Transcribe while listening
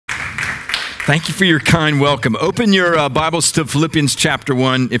Thank you for your kind welcome. Open your Bibles to Philippians chapter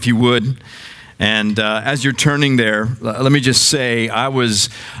 1, if you would. And as you're turning there, let me just say, I was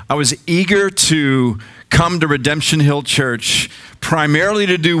eager to come to Redemption Hill Church primarily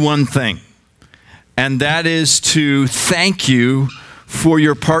to do one thing, and that is to thank you for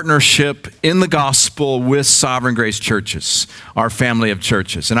your partnership in the gospel with Sovereign Grace Churches, our family of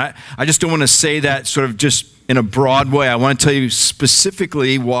churches. And I just don't want to say that sort of just in a broad way. I want to tell you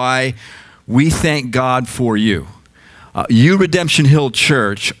specifically why we thank God for you. You, Redemption Hill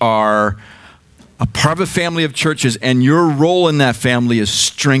Church, are a part of a family of churches, and your role in that family is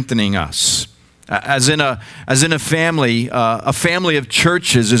strengthening us. As in a family of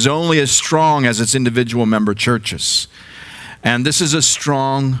churches is only as strong as its individual member churches. And this is a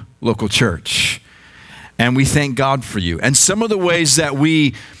strong local church. And we thank God for you. And some of the ways that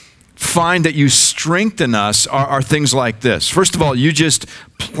we find that you strengthen us are things like this. First of all, you just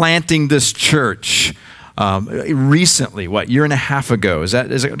planting this church recently, what, year and a half ago?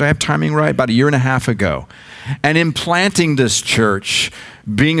 Do I have timing right? About a year and a half ago. And in planting this church,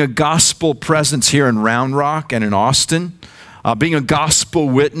 being a gospel presence here in Round Rock and in Austin, being a gospel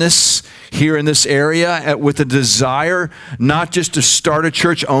witness here in this area with a desire not just to start a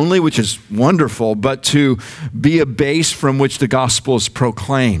church only, which is wonderful, but to be a base from which the gospel is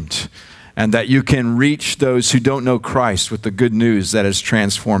proclaimed and that you can reach those who don't know Christ with the good news that has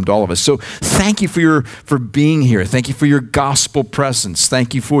transformed all of us. So thank you for being here. Thank you for your gospel presence.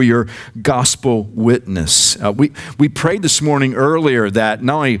 Thank you for your gospel witness. We prayed this morning earlier that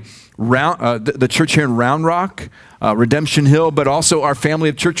not only the church here in Round Rock, Redemption Hill, but also our family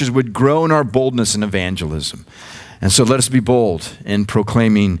of churches would grow in our boldness in evangelism. And so let us be bold in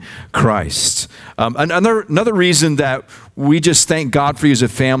proclaiming Christ. Another reason that we just thank God for you as a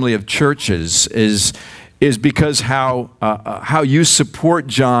family of churches is because how you support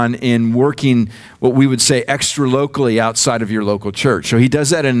John in working what we would say extra locally outside of your local church. So he does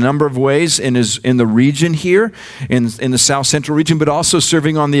that in a number of ways in the region here, in the South Central region, but also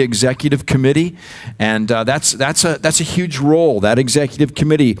serving on the executive committee. And that's a huge role. That executive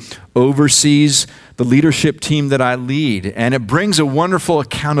committee oversees the leadership team that I lead, and it brings a wonderful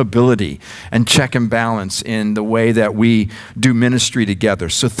accountability and check and balance in the way that we do ministry together.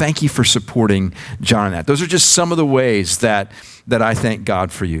 So thank you for supporting John in that. Those are just some of the ways that I thank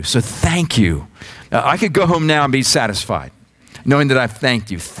God for you. So thank you. I could go home now and be satisfied knowing that I've thanked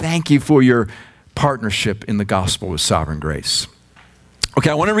you. Thank you for your partnership in the gospel with Sovereign Grace.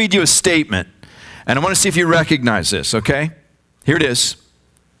 Okay, I want to read you a statement, and I want to see if you recognize this, okay? Here it is.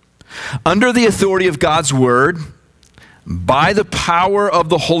 Under the authority of God's word, by the power of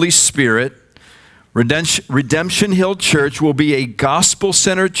the Holy Spirit, Redemption Hill Church will be a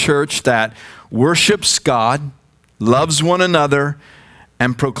gospel-centered church that worships God, loves one another,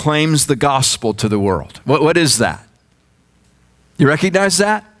 and proclaims the gospel to the world. What is that? You recognize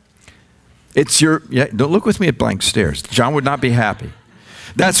that? It's don't look with me at blank stares. John would not be happy.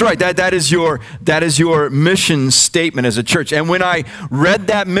 That's right. That is your mission statement as a church. And when I read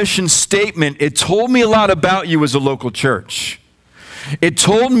that mission statement, it told me a lot about you as a local church. It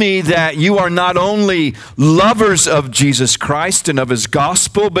told me that you are not only lovers of Jesus Christ and of his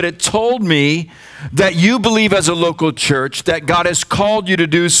gospel, but it told me that you believe as a local church that God has called you to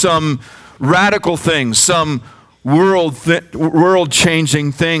do some radical things, some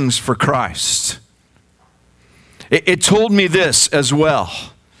world-changing things for Christ. It told me this as well.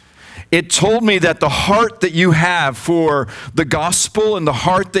 It told me that the heart that you have for the gospel and the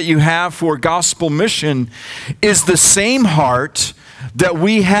heart that you have for gospel mission is the same heart that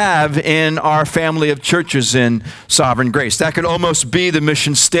we have in our family of churches in Sovereign Grace. That could almost be the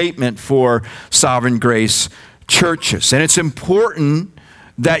mission statement for Sovereign Grace churches. And it's important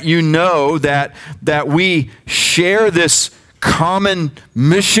that you know that we share this common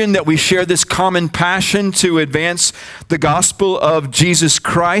mission, that we share this common passion to advance the gospel of Jesus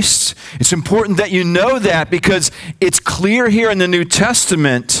Christ. It's important that you know that because it's clear here in the New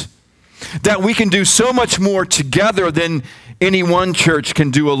Testament that we can do so much more together than any one church can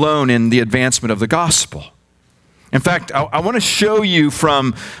do alone in the advancement of the gospel. In fact, I want to show you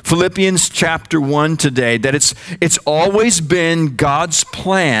from Philippians chapter 1 today that it's always been God's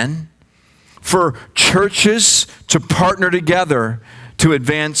plan for churches to partner together to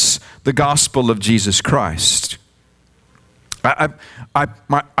advance the gospel of Jesus Christ.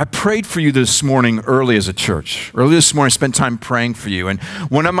 I prayed for you this morning early as a church. Early this morning, I spent time praying for you. And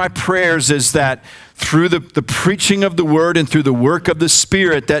one of my prayers is that through the preaching of the word and through the work of the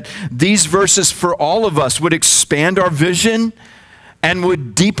Spirit, that these verses for all of us would expand our vision and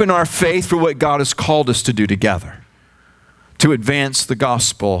would deepen our faith for what God has called us to do together, to advance the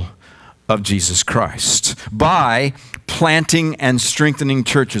gospel of Jesus Christ by planting and strengthening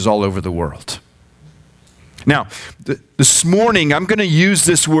churches all over the world. Now, this morning, I'm going to use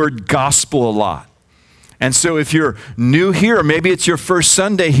this word gospel a lot. And so if you're new here, or maybe it's your first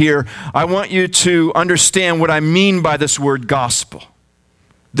Sunday here, I want you to understand what I mean by this word gospel.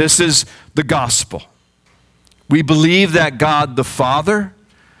 This is the gospel. We believe that God the Father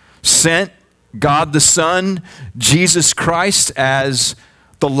sent God the Son, Jesus Christ, as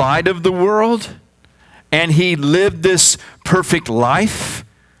the light of the world, and he lived this perfect life,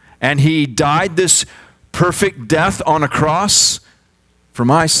 and he died this perfect death on a cross for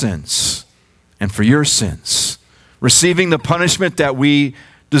my sins and for your sins, receiving the punishment that we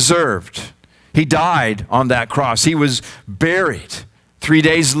deserved. He died on that cross. He was buried. 3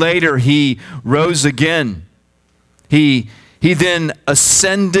 days later, he rose again. He then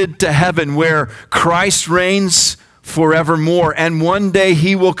ascended to heaven where Christ reigns forevermore. And one day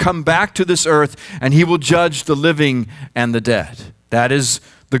he will come back to this earth and he will judge the living and the dead. That is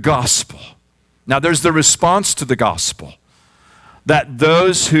the gospel. Now there's the response to the gospel. That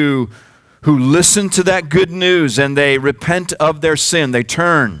those who listen to that good news and they repent of their sin, they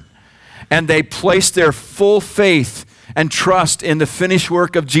turn and they place their full faith and trust in the finished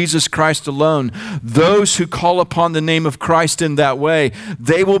work of Jesus Christ alone. Those who call upon the name of Christ in that way,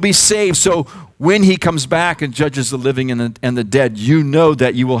 they will be saved. So when he comes back and judges the living and the dead, you know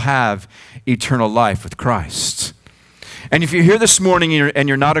that you will have eternal life with Christ. And if you're here this morning and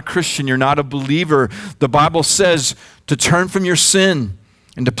you're not a Christian, you're not a believer, the Bible says to turn from your sin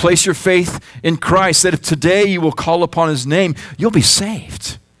and to place your faith in Christ, that if today you will call upon his name, you'll be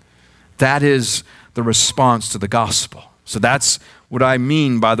saved. That is the response to the gospel. So that's what I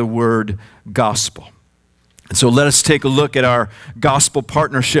mean by the word gospel. And so let us take a look at our gospel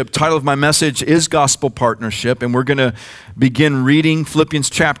partnership. Title of my message is Gospel Partnership, and we're going to begin reading Philippians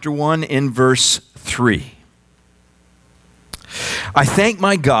chapter 1 in verse 3. I thank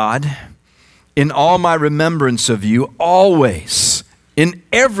my God in all my remembrance of you, always, in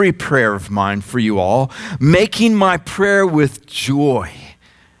every prayer of mine for you all, making my prayer with joy,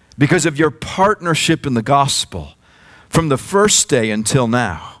 because of your partnership in the gospel from the first day until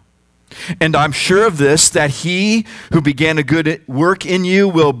now. And I'm sure of this, that he who began a good work in you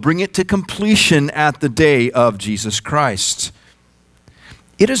will bring it to completion at the day of Jesus Christ.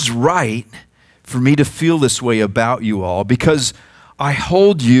 It is right for me to feel this way about you all, because I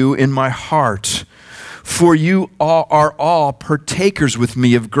hold you in my heart. For you are all partakers with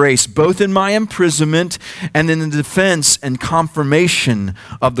me of grace, both in my imprisonment and in the defense and confirmation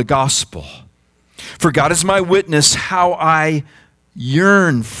of the gospel. For God is my witness how I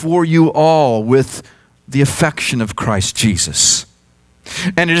yearn for you all with the affection of Christ Jesus.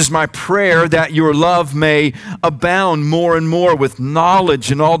 And it is my prayer that your love may abound more and more with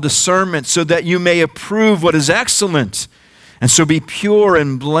knowledge and all discernment, so that you may approve what is excellent, and so be pure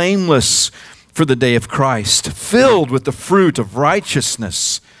and blameless for the day of Christ, filled with the fruit of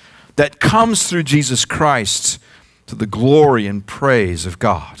righteousness that comes through Jesus Christ to the glory and praise of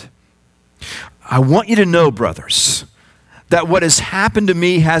God. I want you to know, brothers, that what has happened to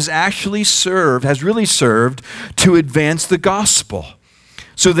me has really served to advance the gospel,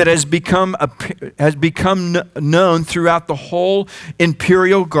 so that it has become known throughout the whole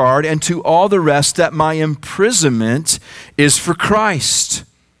imperial guard and to all the rest that my imprisonment is for Christ.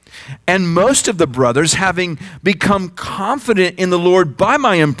 And most of the brothers, having become confident in the Lord by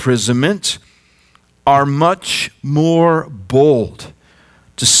my imprisonment, are much more bold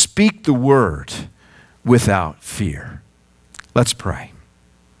to speak the word without fear. Let's pray.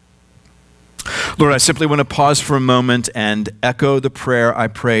 Lord, I simply want to pause for a moment and echo the prayer I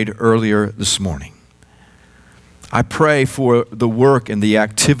prayed earlier this morning. I pray for the work and the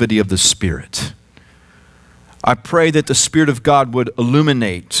activity of the Spirit. I pray that the Spirit of God would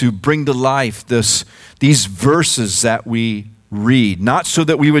illuminate, to bring to life these verses that we read, not so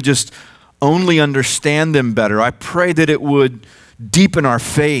that we would just only understand them better. I pray that it would deepen our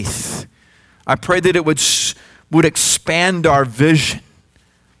faith. I pray that it would expand our vision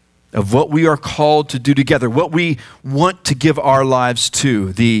of what we are called to do together, what we want to give our lives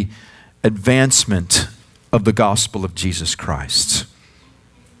to, the advancement of the gospel of Jesus Christ.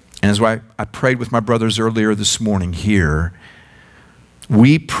 And as I prayed with my brothers earlier this morning here,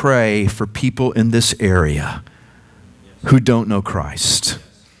 we pray for people in this area who don't know Christ.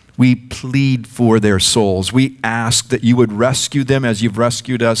 We plead for their souls. We ask that you would rescue them as you've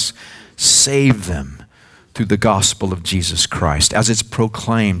rescued us. Save them through the gospel of Jesus Christ as it's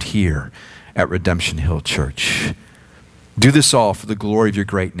proclaimed here at Redemption Hill Church. Do this all for the glory of your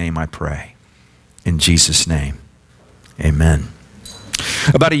great name, I pray. In Jesus' name, amen.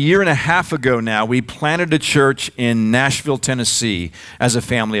 About a year and a half ago now, we planted a church in Nashville, Tennessee, as a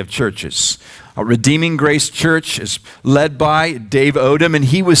family of churches. A Redeeming Grace Church is led by Dave Odom, and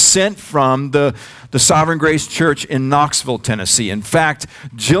he was sent from the Sovereign Grace Church in Knoxville, Tennessee. In fact,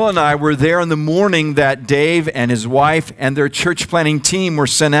 Jill and I were there in the morning that Dave and his wife and their church planting team were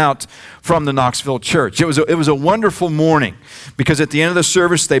sent out from the Knoxville church. It was a wonderful morning because at the end of the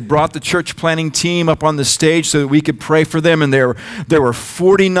service, they brought the church planting team up on the stage so that we could pray for them, and there were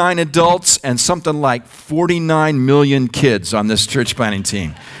 49 adults and something like 49 million kids on this church planting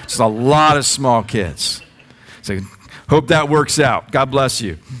team. It's a lot of small kids. So hope that works out. God bless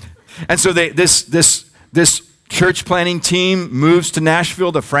you. And so this church planting team moves to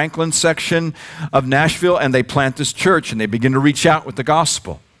Nashville, the Franklin section of Nashville, and they plant this church, and they begin to reach out with the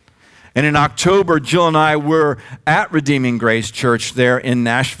gospel. And in October, Jill and I were at Redeeming Grace Church there in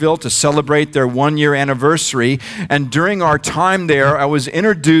Nashville to celebrate their one-year anniversary. And during our time there, I was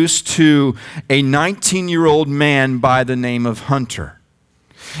introduced to a 19-year-old man by the name of Hunter.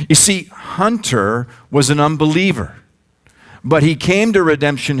 You see, Hunter was an unbeliever, but he came to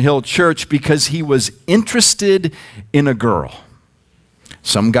Redemption Hill Church because he was interested in a girl.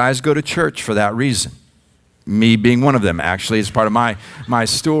 Some guys go to church for that reason. Me being one of them, actually, is part of my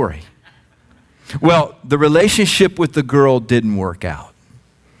story. Well, the relationship with the girl didn't work out,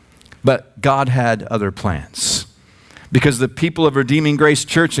 but God had other plans. Because the people of Redeeming Grace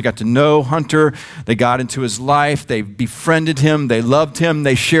Church, they got to know Hunter, they got into his life, they befriended him, they loved him,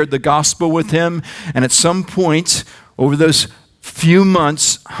 they shared the gospel with him, and at some point, over those few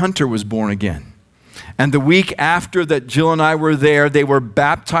months, Hunter was born again. And the week after that Jill and I were there, they were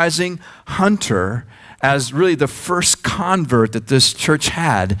baptizing Hunter as really the first convert that this church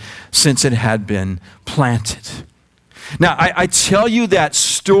had since it had been planted. Now, I tell you that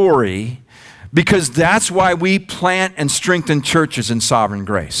story because that's why we plant and strengthen churches in Sovereign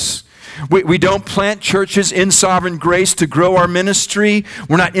Grace. We don't plant churches in Sovereign Grace to grow our ministry.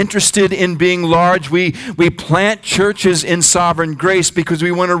 We're not interested in being large. We plant churches in Sovereign Grace because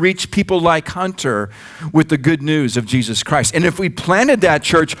we want to reach people like Hunter with the good news of Jesus Christ. And if we planted that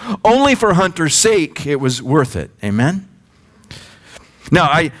church only for Hunter's sake, it was worth it. Amen?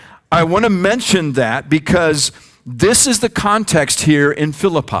 Now, I want to mention that because this is the context here in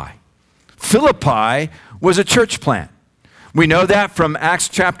Philippi. Philippi was a church plant. We know that from Acts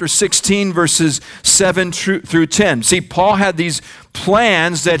chapter 16, verses 7 through 10. See, Paul had these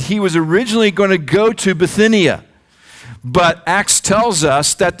plans that he was originally going to go to Bithynia. But Acts tells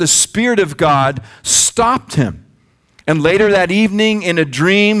us that the Spirit of God stopped him. And later that evening in a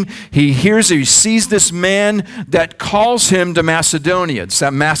dream, he sees this man that calls him to Macedonia. It's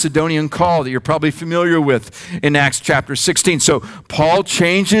that Macedonian call that you're probably familiar with in Acts chapter 16. So Paul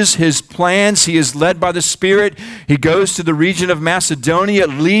changes his plans. He is led by the Spirit. He goes to the region of Macedonia.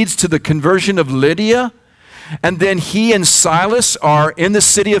 It leads to the conversion of Lydia. And then he and Silas are in the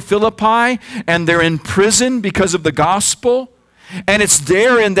city of Philippi, and they're in prison because of the gospel. And it's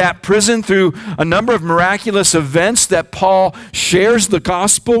there in that prison through a number of miraculous events that Paul shares the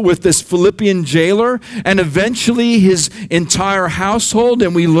gospel with this Philippian jailer and eventually his entire household.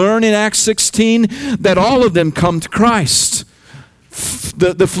 And we learn in Acts 16 that all of them come to Christ.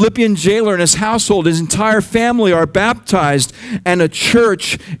 The Philippian jailer and his household, his entire family are baptized, and a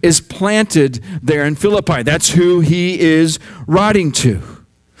church is planted there in Philippi. That's who he is writing to.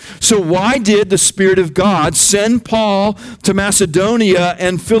 So why did the Spirit of God send Paul to Macedonia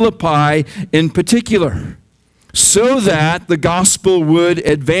and Philippi in particular? So that the gospel would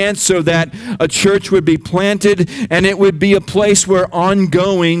advance, so that a church would be planted, and it would be a place where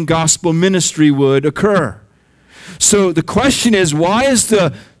ongoing gospel ministry would occur. So the question is, why is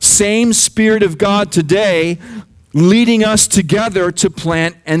the same Spirit of God today leading us together to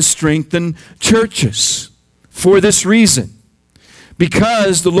plant and strengthen churches? For this reason.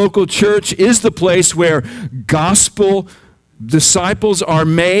 Because the local church is the place where gospel disciples are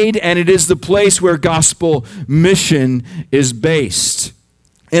made, and it is the place where gospel mission is based.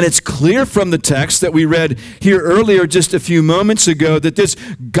 And it's clear from the text that we read here earlier just a few moments ago that this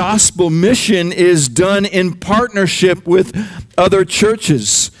gospel mission is done in partnership with other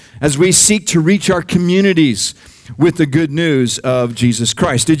churches as we seek to reach our communities with the good news of Jesus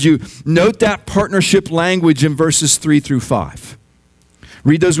Christ. Did you note that partnership language in verses 3 through 5?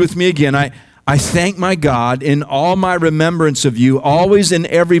 Read those with me again. I thank my God in all my remembrance of you, always in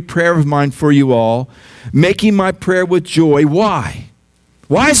every prayer of mine for you all, making my prayer with joy. Why?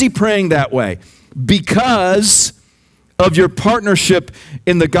 Why is he praying that way? Because of your partnership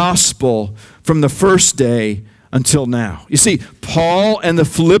in the gospel from the first day until now. You see, Paul and the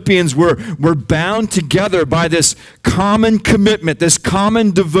Philippians were bound together by this common commitment, this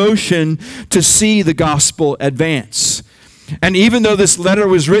common devotion to see the gospel advance. And even though this letter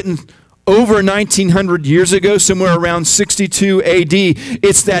was written over 1900 years ago, somewhere around 62 AD,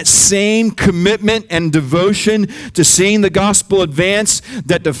 it's that same commitment and devotion to seeing the gospel advance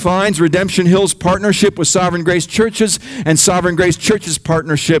that defines Redemption Hill's partnership with Sovereign Grace Churches and Sovereign Grace Church's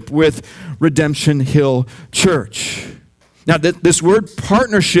partnership with Redemption Hill Church. Now, this word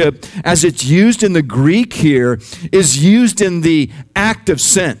partnership, as it's used in the Greek here, is used in the active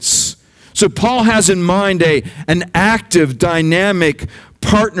sense. So Paul has in mind an active, dynamic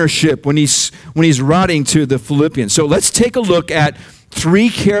partnership when he's writing to the Philippians. So let's take a look at three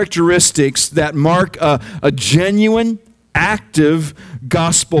characteristics that mark a genuine, active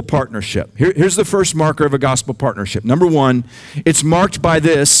gospel partnership. Here's the first marker of a gospel partnership. Number one, it's marked by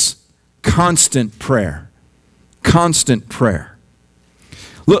this: constant prayer. Constant prayer.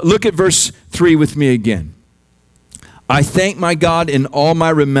 Look at verse 3 with me again. I thank my God in all my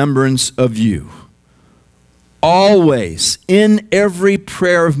remembrance of you, always, in every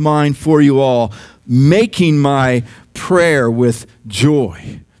prayer of mine for you all, making my prayer with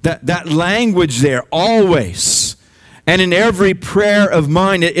joy. That language there, always. And in every prayer of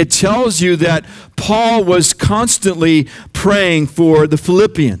mine, it tells you that Paul was constantly praying for the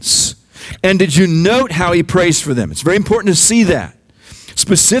Philippians. And did you note how he prays for them? It's very important to see that.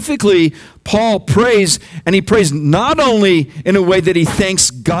 Specifically, Paul prays, and he prays not only in a way that he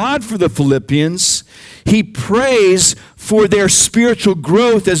thanks God for the Philippians, he prays for their spiritual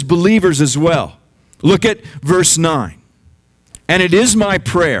growth as believers as well. Look at verse 9. And it is my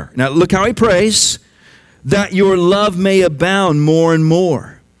prayer, now look how he prays, that your love may abound more and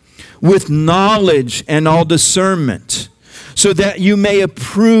more, with knowledge and all discernment, so that you may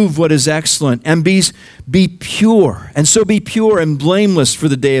approve what is excellent and be pure, and so be pure and blameless for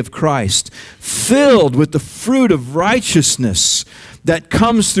the day of Christ, filled with the fruit of righteousness that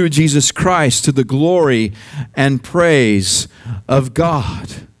comes through Jesus Christ to the glory and praise of God.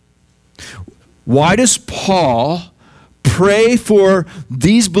 Why does Paul pray for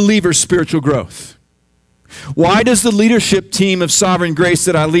these believers' spiritual growth? Why does the leadership team of Sovereign Grace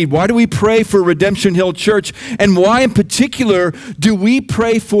that I lead, why do we pray for Redemption Hill Church? And why in particular do we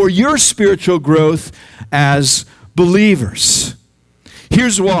pray for your spiritual growth as believers?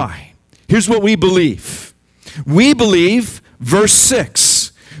 Here's why. Here's what we believe. We believe, verse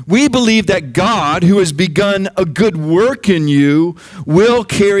 6, we believe that God, who has begun a good work in you, will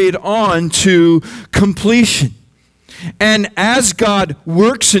carry it on to completion. And as God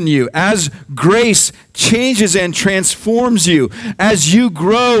works in you, as grace changes and transforms you, as you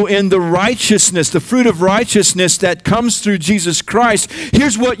grow in the righteousness, the fruit of righteousness that comes through Jesus Christ,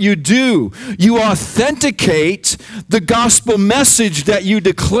 here's what you do. You authenticate the gospel message that you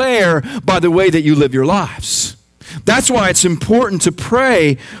declare by the way that you live your lives. That's why it's important to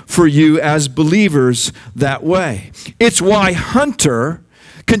pray for you as believers that way. It's why Hunter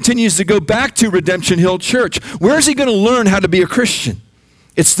continues to go back to Redemption Hill Church. Where is he going to learn how to be a Christian?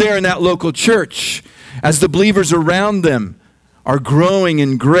 It's there in that local church, as the believers around them are growing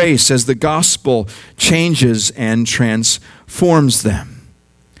in grace, as the gospel changes and transforms them.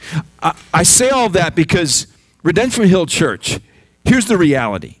 I say all that because Redemption Hill Church, here's the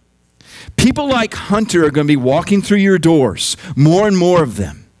reality. People like Hunter are going to be walking through your doors, more and more of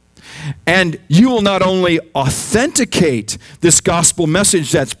them. And you will not only authenticate this gospel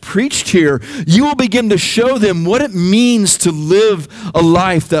message that's preached here, you will begin to show them what it means to live a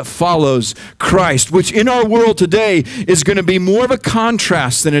life that follows Christ, which in our world today is going to be more of a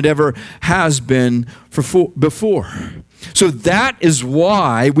contrast than it ever has been before. So that is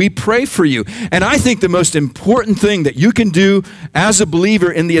why we pray for you. And I think the most important thing that you can do as a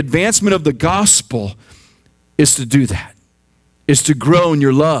believer in the advancement of the gospel is to do that. Is to grow in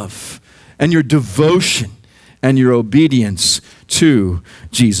your love and your devotion and your obedience to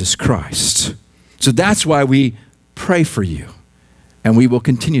Jesus Christ. So that's why we pray for you, and we will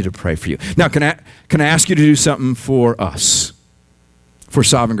continue to pray for you. Now, can I ask you to do something for us, for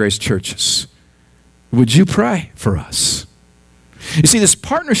Sovereign Grace Churches? Would you pray for us? You see, this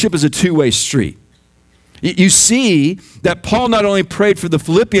partnership is a two-way street. You see that Paul not only prayed for the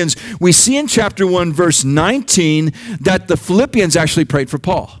Philippians, we see in chapter 1, verse 19, that the Philippians actually prayed for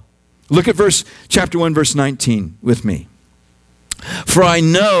Paul. Look at chapter 1, verse 19 with me. For I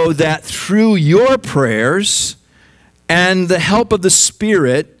know that through your prayers and the help of the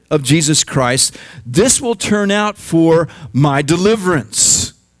Spirit of Jesus Christ, this will turn out for my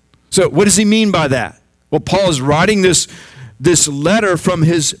deliverance. So what does he mean by that? Well, Paul is writing this letter from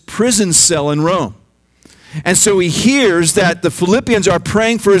his prison cell in Rome. And so he hears that the Philippians are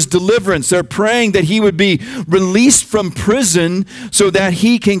praying for his deliverance. They're praying that he would be released from prison so that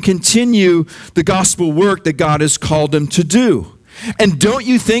he can continue the gospel work that God has called him to do. And don't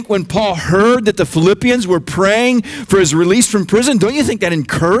you think when Paul heard that the Philippians were praying for his release from prison, don't you think that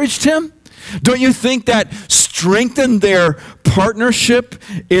encouraged him? Don't you think that strengthened their partnership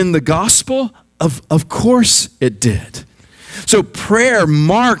in the gospel? Of course it did. So prayer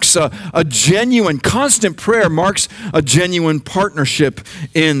marks a genuine, constant prayer marks a genuine partnership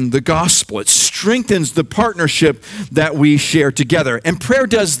in the gospel. It strengthens the partnership that we share together. And prayer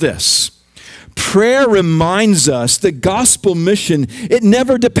does this. Prayer reminds us that gospel mission, it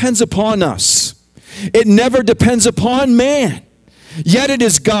never depends upon us. It never depends upon man. Yet it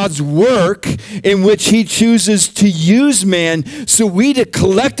is God's work in which he chooses to use man. So we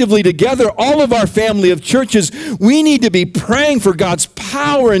collectively together, all of our family of churches, we need to be praying for God's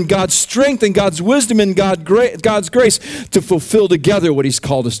power and God's strength and God's wisdom and God's grace to fulfill together what he's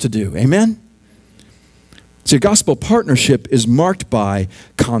called us to do. Amen? So gospel partnership is marked by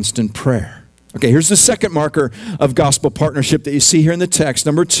constant prayer. Okay, here's the second marker of gospel partnership that you see here in the text.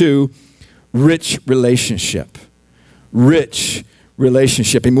 Number 2, rich relationship. Rich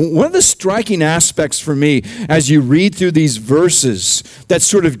relationship. And one of the striking aspects for me as you read through these verses that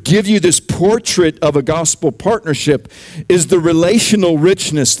sort of give you this portrait of a gospel partnership is the relational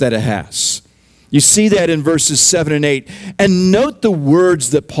richness that it has. You see that in verses 7 and 8. And note the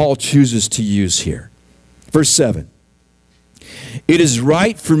words that Paul chooses to use here. Verse 7. It is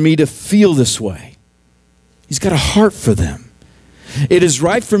right for me to feel this way. He's got a heart for them. It is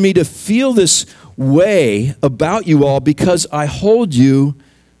right for me to feel this way about you all because I hold you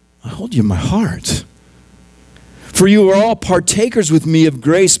in my heart. For you are all partakers with me of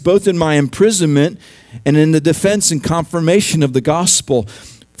grace, both in my imprisonment and in the defense and confirmation of the gospel.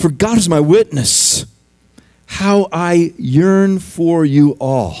 For God is my witness, how I yearn for you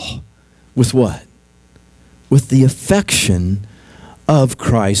all. With what? With the affection of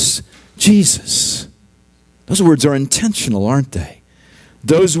Christ Jesus. Those words are intentional, aren't they?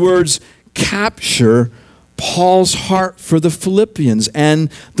 Those words capture Paul's heart for the Philippians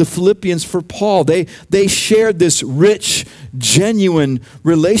and the Philippians for Paul. They shared this rich, genuine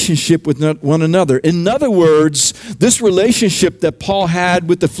relationship with one another. In other words, this relationship that Paul had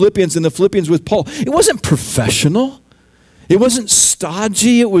with the Philippians and the Philippians with Paul, it wasn't professional. It wasn't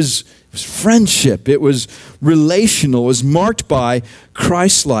stodgy. It was friendship. It was relational. It was marked by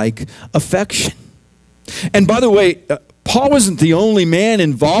Christ-like affection. And by the way, Paul wasn't the only man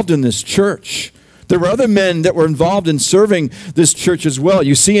involved in this church. There were other men that were involved in serving this church as well.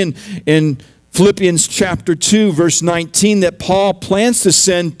 You see in Philippians chapter 2, verse 19, that Paul plans to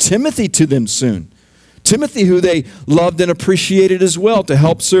send Timothy to them soon. Timothy, who they loved and appreciated as well, to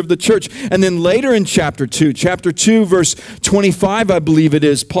help serve the church. And then later in chapter 2, verse 25, I believe it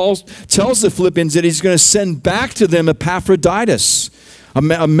is, Paul tells the Philippians that he's going to send back to them Epaphroditus,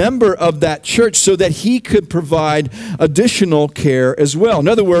 a member of that church, so that he could provide additional care as well. In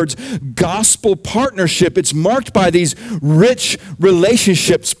other words, gospel partnership, it's marked by these rich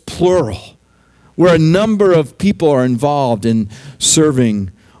relationships, plural, where a number of people are involved in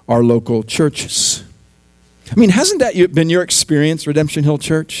serving our local churches. I mean, hasn't that been your experience, Redemption Hill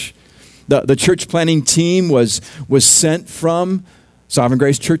Church? The church planning team was sent from Sovereign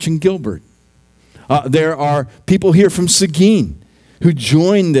Grace Church in Gilbert. There are people here from Seguin who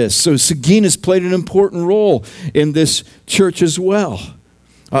joined this. So Seguin has played an important role in this church as well.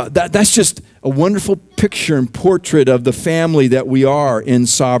 That's just a wonderful picture and portrait of the family that we are in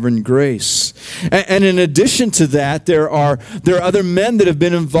Sovereign Grace. And in addition to that, there are other men that have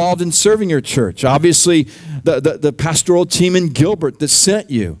been involved in serving your church. Obviously, the pastoral team in Gilbert that sent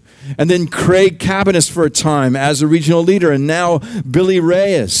you. And then Craig Cabanis for a time as a regional leader. And now Billy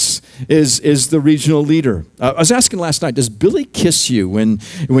Reyes is the regional leader. I was asking last night, does Billy kiss you when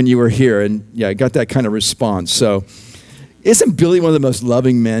you were here? And yeah, I got that kind of response. So isn't Billy one of the most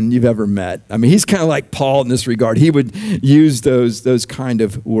loving men you've ever met? I mean, he's kind of like Paul in this regard. He would use those kind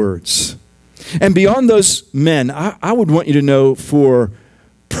of words. And beyond those men, I would want you to know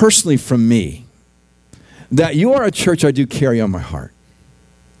personally from me, that you are a church I do carry on my heart.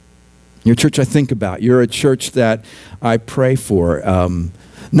 You're a church I think about. You're a church that I pray for.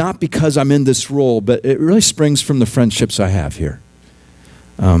 Not because I'm in this role, but it really springs from the friendships I have here.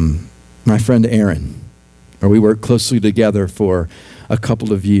 My friend Aaron, we worked closely together for a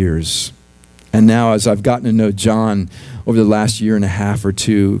couple of years. And now as I've gotten to know John over the last year and a half or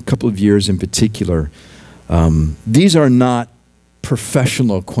two, a couple of years in particular, these are not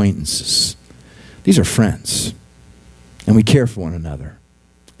professional acquaintances. These are friends. And we care for one another.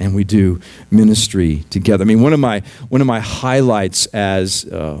 and we do ministry together. I mean, one of my highlights as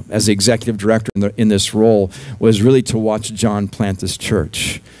the executive director in this role was really to watch John plant this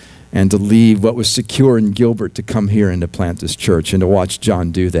church and to leave what was secure in Gilbert to come here and to plant this church and to watch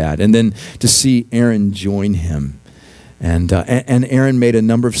John do that. And then to see Aaron join him. And Aaron made a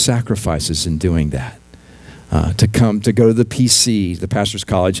number of sacrifices in doing that. To go to the PC, the Pastor's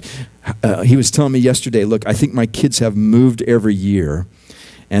College. He was telling me yesterday, look, I think my kids have moved every year.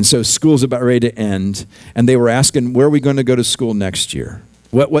 And so school's about ready to end. And they were asking, where are we going to go to school next year?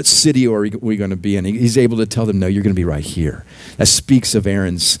 What city are we going to be in? He's able to tell them, no, you're going to be right here. That speaks of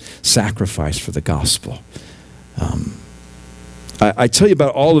Aaron's sacrifice for the gospel. I tell you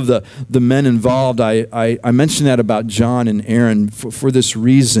about all of the men involved. I mentioned that about John and Aaron for this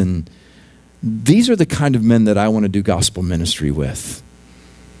reason. These are the kind of men that I want to do gospel ministry with.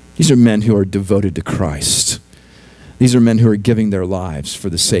 These are men who are devoted to Christ. These are men who are giving their lives for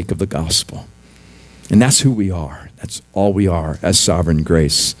the sake of the gospel. And that's who we are. That's all we are as Sovereign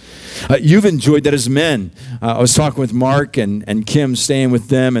Grace. You've enjoyed that as men. I was talking with Mark and Kim, staying with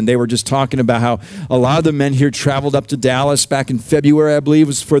them, and they were just talking about how a lot of the men here traveled up to Dallas back in February, I believe,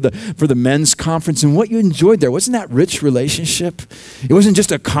 was for the men's conference. And what you enjoyed there, wasn't that rich relationship? It wasn't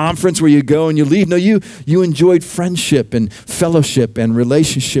just a conference where you go and you leave. No, you enjoyed friendship and fellowship and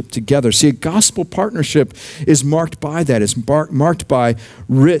relationship together. See, a gospel partnership is marked by that. It's marked by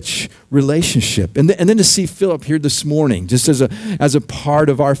rich relationship. And then to see Philip here this morning, just as a part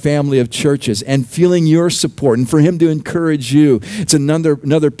of our family of churches, and feeling your support, and for him to encourage you, it's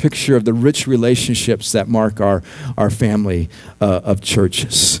another picture of the rich relationships that mark our family of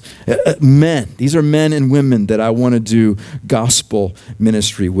churches. Men, these are men and women that I want to do gospel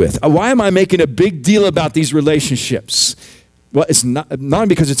ministry with. Why am I making a big deal about these relationships? Well, it's not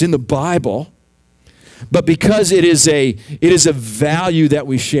because it's in the Bible, but because it is a value that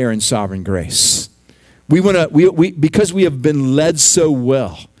we share in Sovereign Grace. Because we have been led so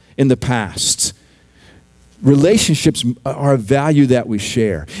well in the past. Relationships are a value that we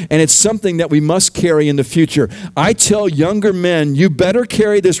share, and it's something that we must carry in the future. I tell younger men, you better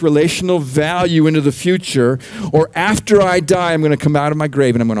carry this relational value into the future, or after I die, I'm going to come out of my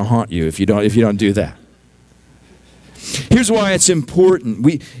grave and I'm going to haunt you if you don't do that. Here's why it's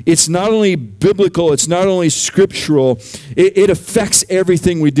important. It's not only biblical, it's not only scriptural, it affects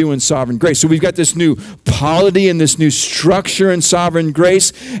everything we do in Sovereign Grace. So we've got this new polity and this new structure in Sovereign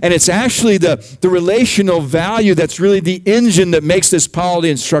Grace, and it's actually the relational value that's really the engine that makes this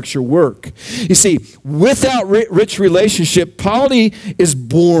polity and structure work. You see, without rich relationship, polity is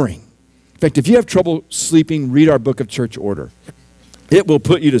boring. In fact, if you have trouble sleeping, read our book of church order. It will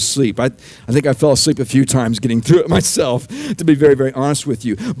put you to sleep. I think I fell asleep a few times getting through it myself, to be very, very honest with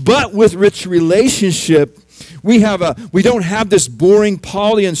you. But with rich relationship, we don't have this boring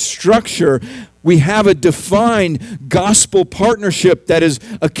polity and structure. We have a defined gospel partnership that is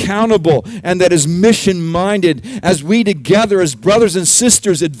accountable and that is mission-minded as we together as brothers and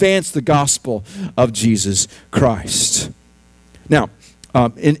sisters advance the gospel of Jesus Christ. Now,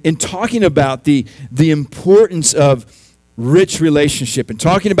 in talking about the importance of rich relationship and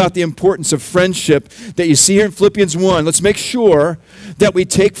talking about the importance of friendship that you see here in Philippians 1, let's make sure that we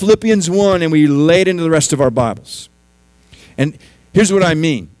take Philippians 1 and we lay it into the rest of our Bibles. And here's what I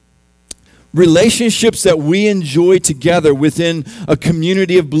mean. Relationships that we enjoy together within a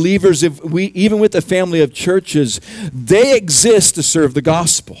community of believers, even with a family of churches, they exist to serve the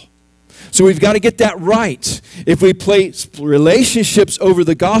gospel. So we've got to get that right. If we place relationships over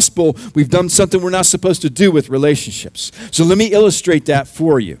the gospel, we've done something we're not supposed to do with relationships. So let me illustrate that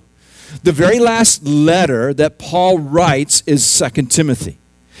for you. The very last letter that Paul writes is 2 Timothy.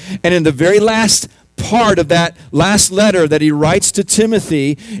 And in the very last part of that last letter that he writes to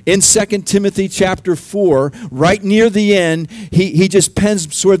Timothy, in 2 Timothy chapter 4, right near the end, he just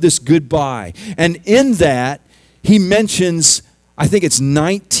pens sort of this goodbye. And in that, he mentions, I think it's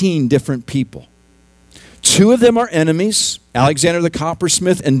 19 different people. 2 of them are enemies, Alexander the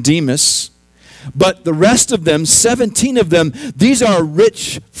coppersmith and Demas. But the rest of them, 17 of them, these are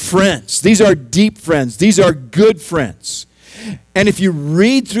rich friends. These are deep friends. These are good friends. And if you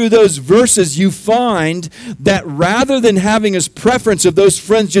read through those verses, you find that rather than having his preference of those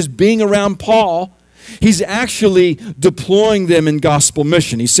friends just being around Paul, he's actually deploying them in gospel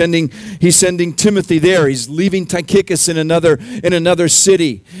mission. He's sending Timothy there. He's leaving Tychicus in another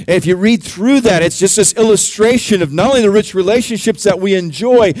city. And if you read through that, it's just this illustration of not only the rich relationships that we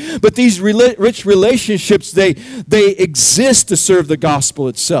enjoy, but these rich relationships, they exist to serve the gospel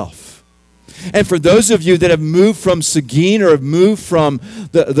itself. And for those of you that have moved from Seguin or have moved from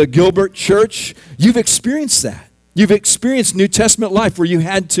the Gilbert church, you've experienced that. You've experienced New Testament life where you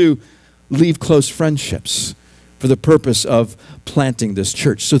had to leave close friendships for the purpose of planting this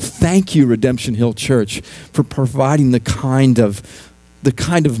church. So thank you, Redemption Hill Church, for providing the kind of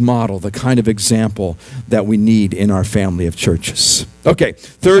model, the kind of example that we need in our family of churches. Okay,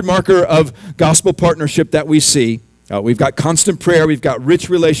 third marker of gospel partnership that we see. We've got constant prayer. We've got rich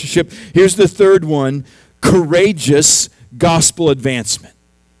relationship. Here's the third one, courageous gospel advancement.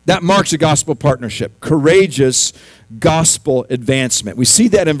 That marks a gospel partnership, courageous gospel advancement. We see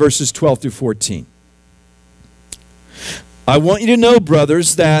that in verses 12 through 14. I want you to know,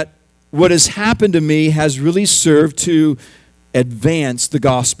 brothers, that what has happened to me has really served to advance the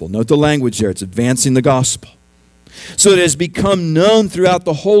gospel. Note the language there. It's advancing the gospel. So it has become known throughout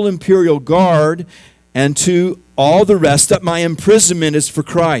the whole imperial guard and to all the rest that my imprisonment is for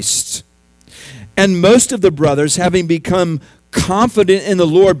Christ. And most of the brothers, having become confident in the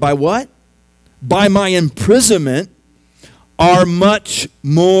Lord by what? By my imprisonment, are much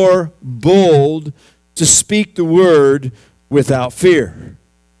more bold to speak the word without fear.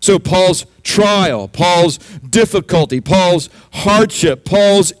 So Paul's trial, Paul's difficulty, Paul's hardship,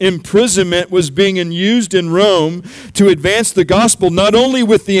 Paul's imprisonment was being used in Rome to advance the gospel, not only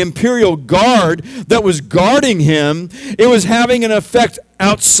with the imperial guard that was guarding him, it was having an effect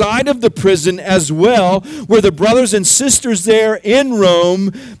outside of the prison as well, where the brothers and sisters there in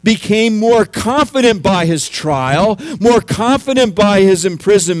Rome became more confident by his trial, more confident by his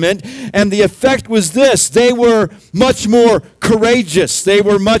imprisonment, and the effect was this: they were much more courageous, they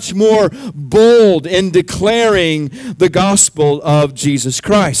were much more bold in declaring the gospel of Jesus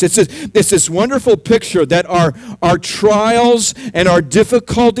Christ. It's this wonderful picture that our trials and our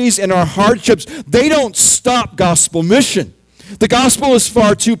difficulties and our hardships, they don't stop gospel mission. The gospel is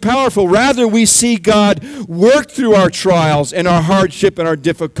far too powerful. Rather, we see God work through our trials and our hardship and our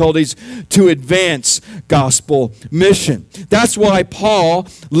difficulties to advance gospel mission. That's why Paul,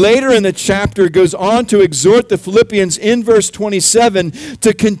 later in the chapter, goes on to exhort the Philippians in verse 27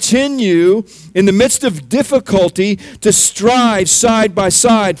 to continue in the midst of difficulty to strive side by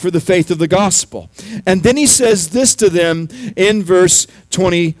side for the faith of the gospel. And then he says this to them in verse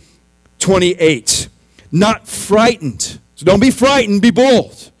 28. Not frightened. So don't be frightened, be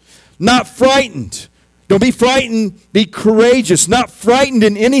bold. Not frightened. Don't be frightened, be courageous. Not frightened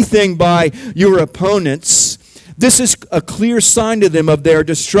in anything by your opponents. This is a clear sign to them of their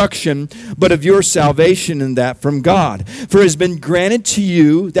destruction, but of your salvation, and that from God. For it has been granted to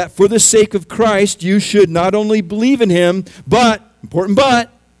you that for the sake of Christ you should not only believe in him, but, important but,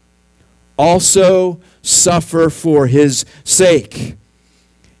 also suffer for his sake.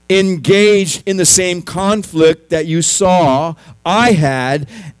 Engaged in the same conflict that you saw I had,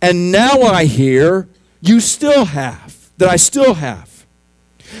 and now I hear you still have, that I still have.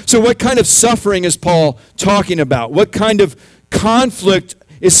 So what kind of suffering is Paul talking about? What kind of conflict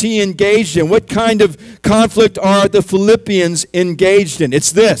is he engaged in? What kind of conflict are the Philippians engaged in?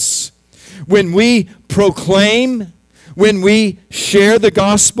 It's this: when we proclaim, when we share the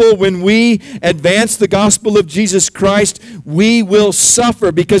gospel, when we advance the gospel of Jesus Christ, we will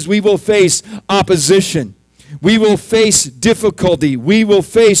suffer because we will face opposition. We will face difficulty. We will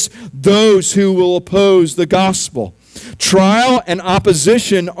face those who will oppose the gospel. Trial and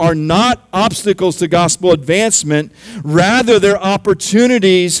opposition are not obstacles to gospel advancement. Rather, they're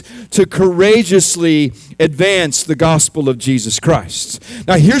opportunities to courageously advance the gospel of Jesus Christ.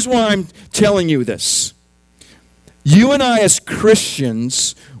 Now, here's why I'm telling you this. You and I as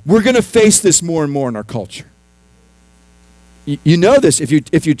Christians, we're going to face this more and more in our culture. You know this. If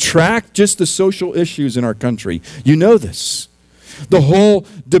you track just the social issues in our country, you know this. The whole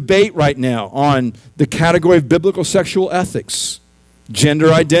debate right now on the category of biblical sexual ethics,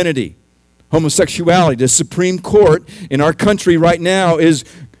 gender identity, homosexuality. The Supreme Court in our country right now is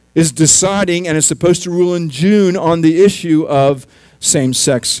deciding and is supposed to rule in June on the issue of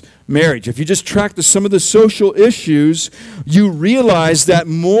same-sex marriage. If you just track some of the social issues, you realize that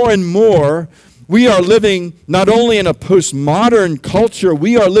more and more we are living not only in a postmodern culture,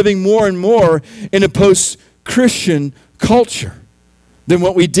 we are living more and more in a post-Christian culture than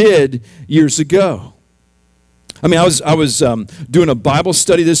what we did years ago. I mean, I was doing a Bible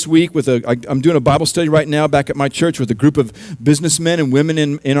study this week I'm doing a Bible study right now back at my church with a group of businessmen and women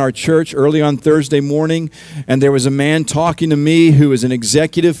in our church early on Thursday morning. And there was a man talking to me who is an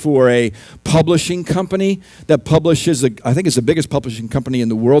executive for a publishing company that publishes, I think it's the biggest publishing company in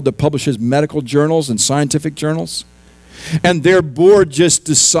the world, that publishes medical journals and scientific journals. And their board just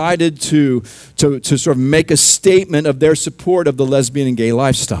decided to sort of make a statement of their support of the lesbian and gay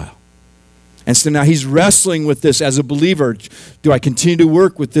lifestyle. And so now he's wrestling with this as a believer. Do I continue to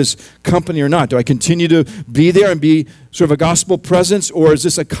work with this company or not? Do I continue to be there and be sort of a gospel presence, or is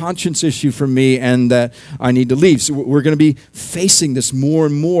this a conscience issue for me and that I need to leave? So we're going to be facing this more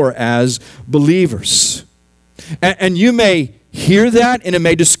and more as believers. And you may hear that and it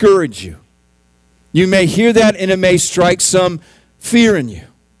may discourage you. You may hear that and it may strike some fear in you.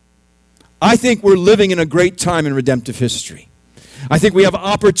 I think we're living in a great time in redemptive history. I think we have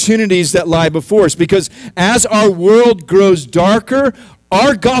opportunities that lie before us, because as our world grows darker,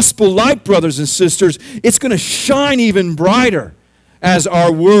 our gospel light, brothers and sisters, it's going to shine even brighter as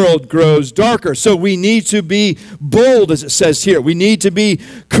our world grows darker. So we need to be bold, as it says here. We need to be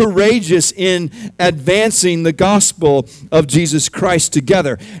courageous in advancing the gospel of Jesus Christ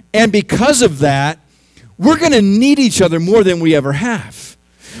together. And because of that, we're going to need each other more than we ever have.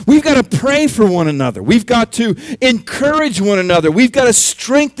 We've got to pray for one another. We've got to encourage one another. We've got to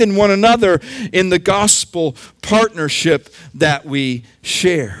strengthen one another in the gospel partnership that we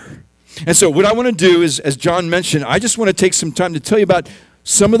share. And so what I want to do is, as John mentioned, I just want to take some time to tell you about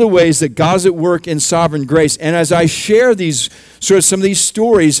some of the ways that God's at work in sovereign grace. And as I share these, sort of some of these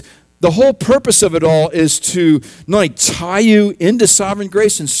stories, the whole purpose of it all is to not only tie you into sovereign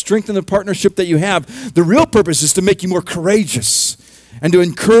grace and strengthen the partnership that you have. The real purpose is to make you more courageous and to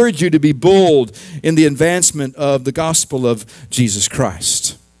encourage you to be bold in the advancement of the gospel of Jesus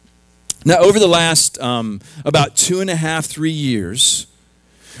Christ. Now, over the last about 2.5, 3 years,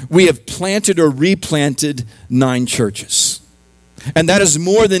 we have planted or replanted 9 churches. And that is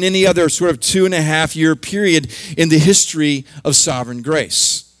more than any other sort of 2.5-year period in the history of sovereign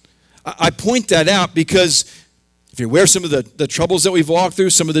grace. I point that out because if you're aware of some of the troubles that we've walked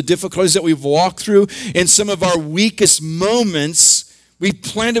through, some of the difficulties that we've walked through, in some of our weakest moments, we've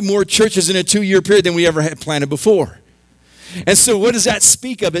planted more churches in a 2-year period than we ever had planted before. And so what does that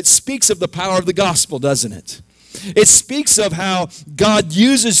speak of? It speaks of the power of the gospel, doesn't it? It speaks of how God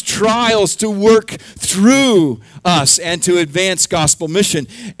uses trials to work through us and to advance gospel mission.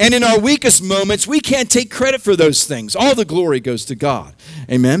 And in our weakest moments, we can't take credit for those things. All the glory goes to God.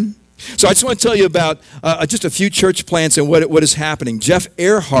 Amen? So I just want to tell you about just a few church plants and what is happening. Jeff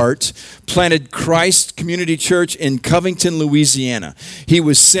Earhart planted Christ Community Church in Covington, Louisiana. He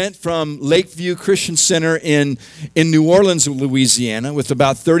was sent from Lakeview Christian Center in New Orleans, Louisiana, with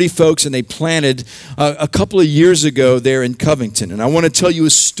about 30 folks, and they planted a couple of years ago there in Covington. And I want to tell you a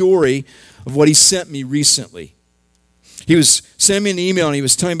story of what he sent me recently. He was sending me an email, and he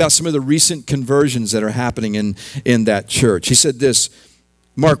was telling me about some of the recent conversions that are happening in that church. He said this: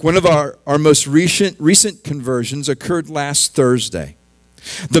 Mark, one of our most recent conversions occurred last Thursday.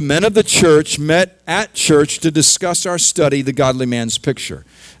 The men of the church met at church to discuss our study, The Godly Man's Picture.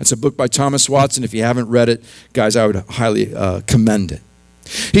 That's a book by Thomas Watson. If you haven't read it, guys, I would highly commend it.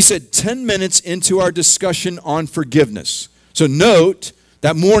 He said, 10 minutes into our discussion on forgiveness. So note,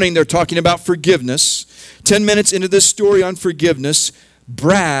 that morning they're talking about forgiveness. 10 minutes into this story on forgiveness,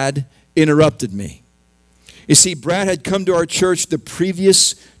 Brad interrupted me. You see, Brad had come to our church the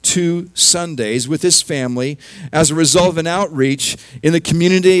previous 2 Sundays with his family as a result of an outreach in the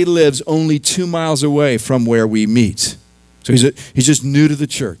community he lives only 2 miles away from where we meet. So he's just new to the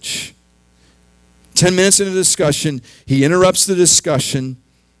church. 10 minutes into the discussion, he interrupts the discussion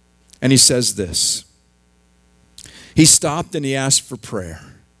and he says this. He stopped and he asked for prayer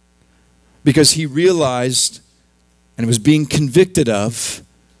because he realized and was being convicted of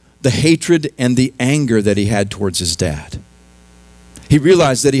the hatred and the anger that he had towards his dad. He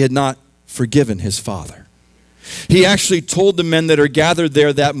realized that he had not forgiven his father. He actually told the men that are gathered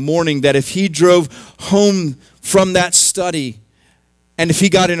there that morning that if he drove home from that study and if he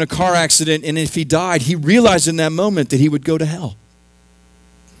got in a car accident and if he died, he realized in that moment that he would go to hell.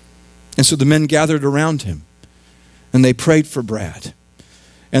 And so the men gathered around him and they prayed for Brad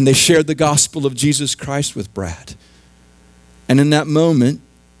and they shared the gospel of Jesus Christ with Brad. And in that moment,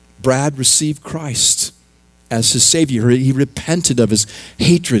 Brad received Christ as his Savior. He repented of his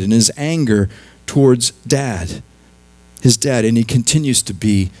hatred and his anger towards his dad, and he continues to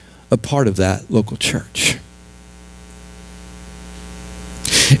be a part of that local church.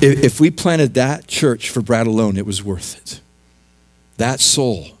 If we planted that church for Brad alone, it was worth it. That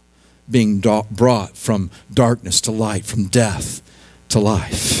soul being brought from darkness to light, from death to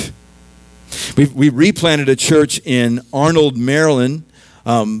life. We replanted a church in Arnold, Maryland.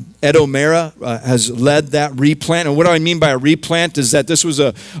 Ed O'Mara has led that replant. And what I mean by a replant is that this was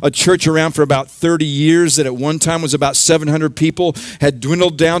a church around for about 30 years that at one time was about 700 people, had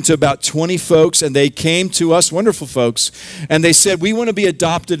dwindled down to about 20 folks, and they came to us, wonderful folks, and they said, we want to be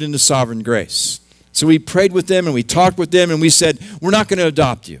adopted into sovereign grace. So we prayed with them and we talked with them and we said, we're not going to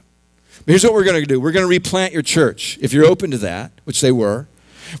adopt you. But here's what we're going to do. We're going to replant your church, if you're open to that, which they were.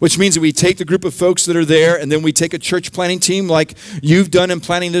 Which means that we take the group of folks that are there, and then we take a church planting team like you've done in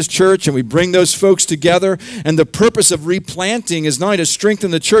planting this church, and we bring those folks together. And the purpose of replanting is not only to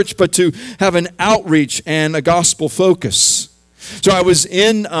strengthen the church, but to have an outreach and a gospel focus. So I was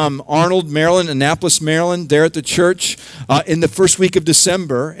in Arnold, Maryland, Annapolis, Maryland, there at the church in the first week of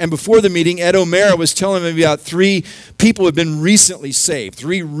December. And before the meeting, Ed O'Mara was telling me about 3 people who had been recently saved,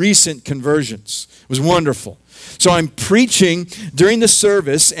 3 recent conversions. It was wonderful. So I'm preaching during the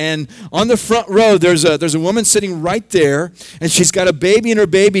service, and on the front row, there's a woman sitting right there, and she's got a baby in her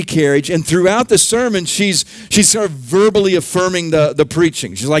baby carriage, and throughout the sermon, she's sort of verbally affirming the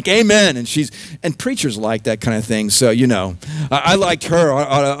preaching. She's like, amen, and preachers like that kind of thing, so, you know, I liked her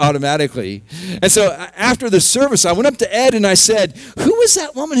automatically. And so after the service, I went up to Ed, and I said, who was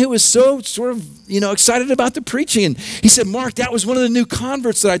that woman who was so sort of, you know, excited about the preaching? And he said, Mark, that was one of the new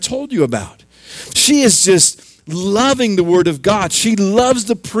converts that I told you about. She is just loving the Word of God. She loves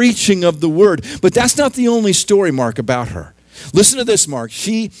the preaching of the Word. But that's not the only story, Mark, about her. Listen to this, Mark.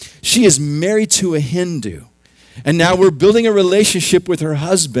 She is married to a Hindu. And now we're building a relationship with her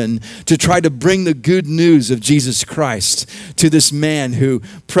husband to try to bring the good news of Jesus Christ to this man who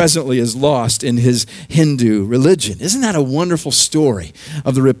presently is lost in his Hindu religion. Isn't that a wonderful story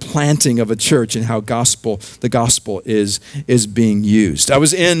of the replanting of a church and how the gospel is being used? I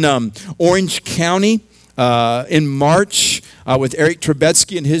was in Orange County in March with Eric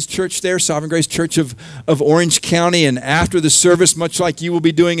Trebetsky and his church there, Sovereign Grace Church of Orange County. And after the service, much like you will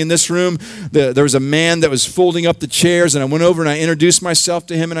be doing in this room, there was a man that was folding up the chairs, and I went over and I introduced myself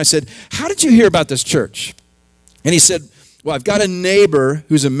to him, and I said, how did you hear about this church? And he said, well, I've got a neighbor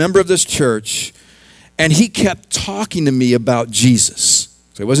who's a member of this church, and he kept talking to me about Jesus.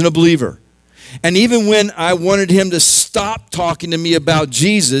 So he wasn't a believer. And even when I wanted him to stop talking to me about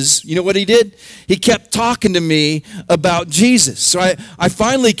Jesus, you know what he did? He kept talking to me about Jesus. So I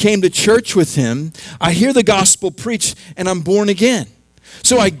finally came to church with him. I hear the gospel preached, and I'm born again.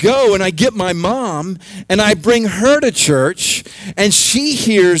 So I go and I get my mom and I bring her to church, and she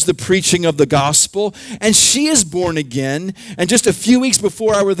hears the preaching of the gospel, and she is born again. And just a few weeks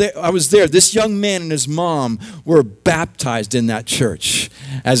before I was there, this young man and his mom were baptized in that church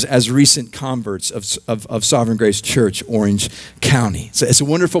as recent converts of Sovereign Grace Church, Orange County. So it's a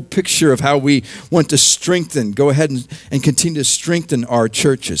wonderful picture of how we want to strengthen, go ahead and continue to strengthen our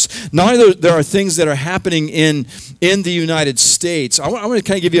churches. Not only there are things that are happening in the United States, I want to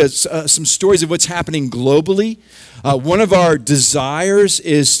kind of give you some stories of what's happening globally. One of our desires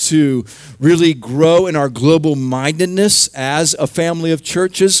is to really grow in our global mindedness as a family of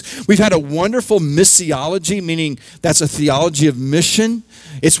churches. We've had a wonderful missiology, meaning that's a theology of mission.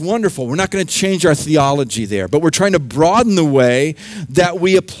 It's wonderful. We're not going to change our theology there, but we're trying to broaden the way that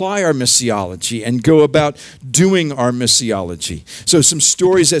we apply our missiology and go about doing our missiology. So some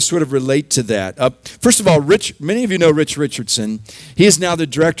stories that sort of relate to that. First of all, many of you know Rich Richardson. He is now the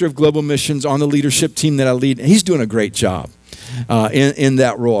director of global missions on the leadership team that I lead, and he's doing a great job in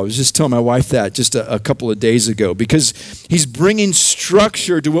that role. I was just telling my wife that just a couple of days ago, because he's bringing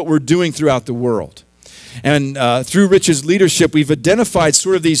structure to what we're doing throughout the world. And through Rich's leadership, we've identified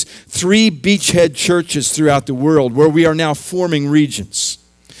sort of these 3 beachhead churches throughout the world where we are now forming regions.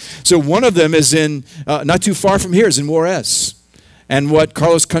 So one of them is in, not too far from here, is in Juarez. And what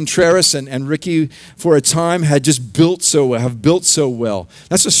Carlos Contreras and Ricky for a time had just built so well.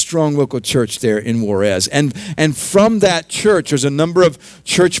 That's a strong local church there in Juarez. And from that church, there's a number of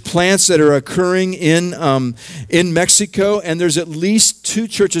church plants that are occurring in Mexico. And there's at least 2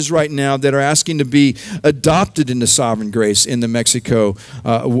 churches right now that are asking to be adopted into Sovereign Grace in the Mexico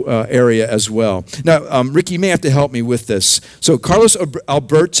area as well. Now, Ricky, you may have to help me with this. So Carlos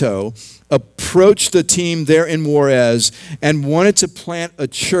Alberto approached the team there in Juarez and wanted to plant a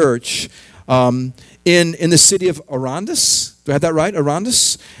church in the city of Arandas. Do I have that right?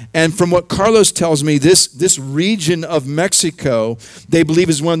 Arandas? And from what Carlos tells me, this region of Mexico, they believe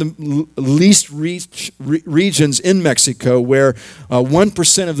is one of the least reached regions in Mexico, where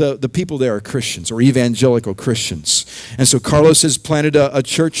 1% of the people there are Christians or evangelical Christians. And so Carlos has planted a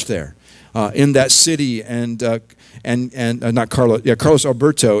church there in that city, and not Carlos, Carlos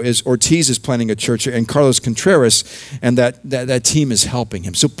Alberto Ortiz is planning a church, and Carlos Contreras, and that team is helping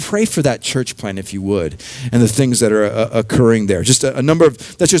him. So pray for that church plant if you would, and the things that are occurring there. Just a number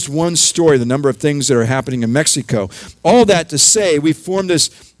of, that's just one story, the number of things that are happening in Mexico. All that to say, we formed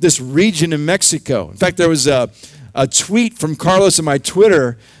this region in Mexico. In fact, there was a tweet from Carlos on my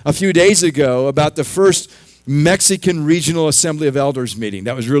Twitter a few days ago about the first Mexican Regional Assembly of Elders meeting.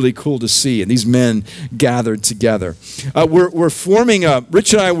 That was really cool to see, and these men gathered together. We're forming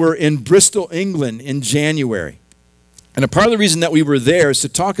Rich and I were in Bristol, England in January. And a part of the reason that we were there is to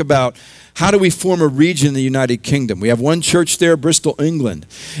talk about how do we form a region in the United Kingdom. We have one church there, Bristol, England.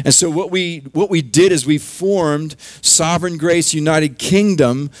 And so what we did is we formed Sovereign Grace United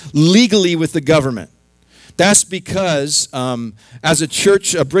Kingdom legally with the government. That's because as a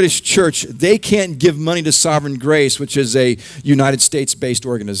church, a British church, they can't give money to Sovereign Grace, which is a United States-based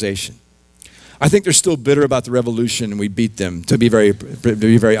organization. I think they're still bitter about the revolution, and we beat them, to be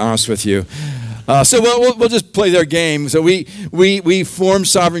very honest with you. So we'll just play their game. So we formed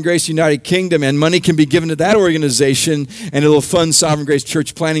Sovereign Grace United Kingdom, and money can be given to that organization, and it'll fund Sovereign Grace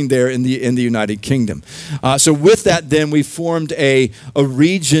Church planting there in the United Kingdom. So with that, then we formed a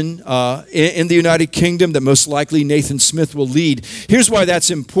region in the United Kingdom that most likely Nathan Smith will lead. Here's why that's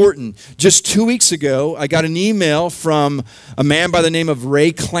important. Just 2 weeks ago, I got an email from a man by the name of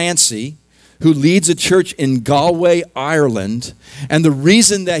Ray Clancy, who leads a church in Galway, Ireland. And the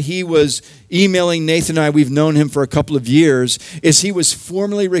reason that he was emailing Nathan and I, we've known him for a couple of years, is he was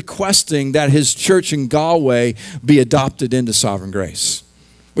formally requesting that his church in Galway be adopted into Sovereign Grace.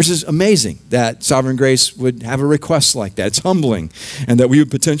 Which is amazing that Sovereign Grace would have a request like that. It's humbling. And that we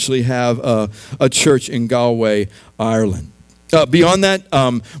would potentially have a church in Galway, Ireland. Beyond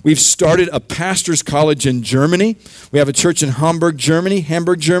that, we've started a pastor's college in Germany. We have a church in Hamburg,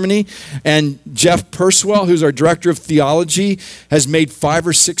 Germany. And Jeff Purswell, who's our director of theology, has made 5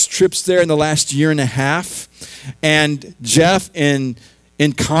 or 6 trips there in the last year and a half. And Jeff, in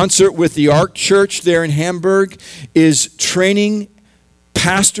concert with the Ark Church there in Hamburg, is training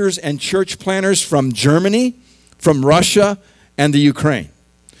pastors and church planners from Germany, from Russia, and the Ukraine.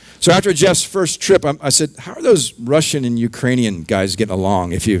 So after Jeff's first trip, I said, how are those Russian and Ukrainian guys getting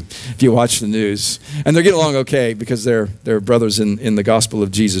along if you watch the news? And they're getting along okay because they're brothers in the gospel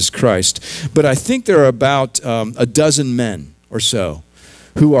of Jesus Christ. But I think there are about a dozen men or so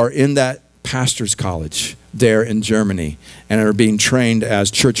who are in that pastor's college there in Germany and are being trained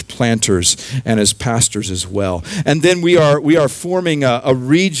as church planters and as pastors as well. And then we are forming a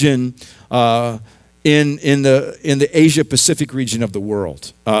region in the Asia Pacific region of the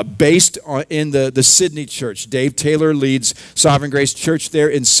world, based in the Sydney church. Dave Taylor leads Sovereign Grace Church there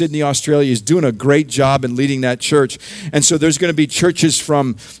in Sydney, Australia. He's doing a great job in leading that church. And so there's going to be churches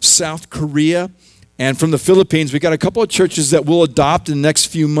from South Korea and from the Philippines. We've got a couple of churches that we'll adopt in the next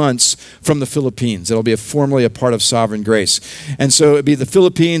few months from the Philippines. It'll be formally a part of Sovereign Grace. And so it'll be the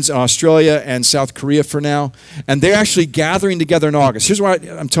Philippines, Australia, and South Korea for now. And they're actually gathering together in August. Here's why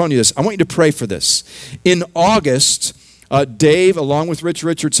I'm telling you this. I want you to pray for this. In August, Dave, along with Rich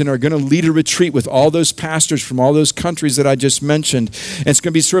Richardson, are going to lead a retreat with all those pastors from all those countries that I just mentioned. And it's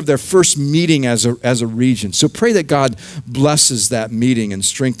going to be sort of their first meeting as a region. So pray that God blesses that meeting and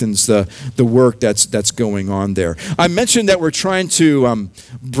strengthens the work that's going on there. I mentioned that we're trying to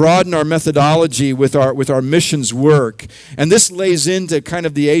broaden our methodology with our missions work. And this lays into kind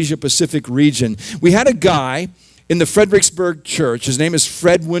of the Asia Pacific region. We had a guy in the Fredericksburg church, his name is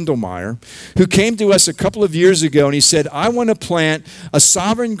Fred Windelmeyer, who came to us a couple of years ago and he said, I want to plant a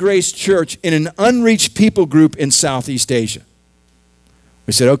Sovereign Grace church in an unreached people group in Southeast Asia.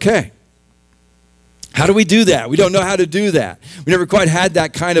 We said, okay. How do we do that? We don't know how to do that. We never quite had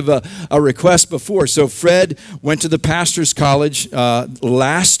that kind of a request before. So Fred went to the pastor's college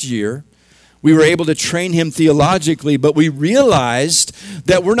last year. We were able to train him theologically, but we realized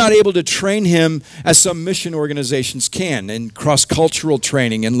that we're not able to train him as some mission organizations can in cross-cultural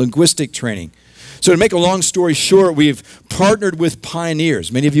training and linguistic training. So to make a long story short, we've partnered with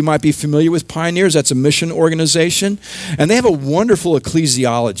Pioneers. Many of you might be familiar with Pioneers. That's a mission organization. And they have a wonderful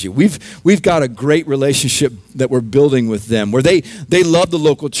ecclesiology. We've got a great relationship that we're building with them where they love the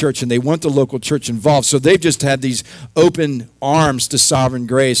local church and they want the local church involved. So they've just had these open arms to Sovereign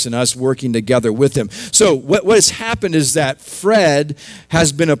Grace and us working together with them. So what has happened is that Fred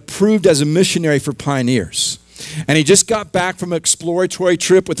has been approved as a missionary for Pioneers. And he just got back from an exploratory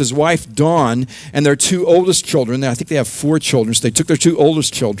trip with his wife, Dawn, and their 2 oldest children. I think they have 4 children, so they took their 2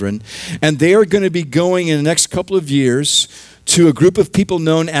 oldest children. And they are going to be going in the next couple of years to a group of people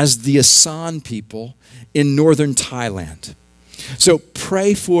known as the Asan people in northern Thailand. So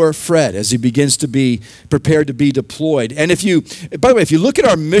pray for Fred as he begins to be prepared to be deployed. And by the way, if you look at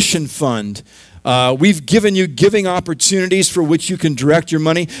our mission fund, we've given you giving opportunities for which you can direct your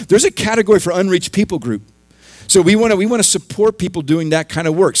money. There's a category for unreached people group. So we want to support people doing that kind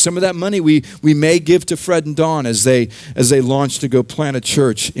of work. Some of that money we may give to Fred and Dawn as they launch to go plant a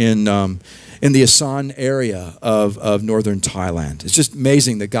church in in the Asan area of northern Thailand. It's just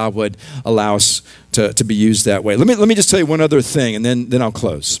amazing that God would allow us to be used that way. Let me just tell you one other thing, and then I'll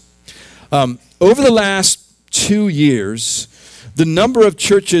close. Over the last 2 years, the number of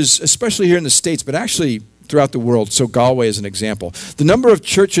churches, especially here in the States, but actually throughout the world, so Galway is an example, the number of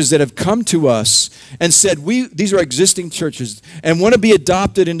churches that have come to us and said, these are existing churches and want to be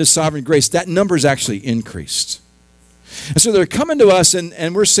adopted into Sovereign Grace, that number has actually increased. And so they're coming to us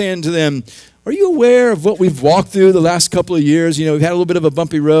and we're saying to them, are you aware of what we've walked through the last couple of years? You know, we've had a little bit of a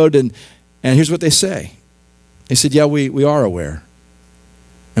bumpy road, and here's what they say. They said, yeah, we are aware,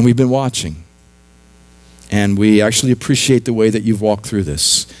 and we've been watching, and we actually appreciate the way that you've walked through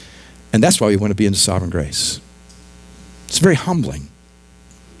this. And that's why we want to be in Sovereign Grace. It's very humbling.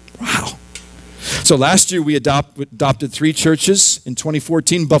 Wow. So last year we adopted 3 churches in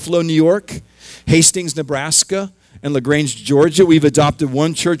 2014, Buffalo, New York, Hastings, Nebraska, and LaGrange, Georgia. We've adopted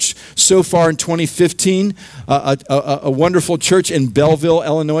 1 church so far in 2015, a wonderful church in Belleville,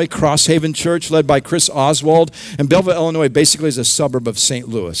 Illinois, Crosshaven Church, led by Chris Oswald. And Belleville, Illinois, basically is a suburb of St.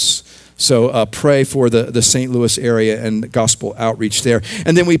 Louis. So pray for the St. Louis area and gospel outreach there.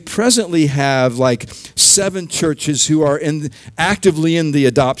 And then we presently have like 7 churches who are actively in the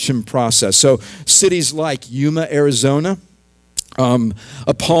adoption process. So cities like Yuma, Arizona,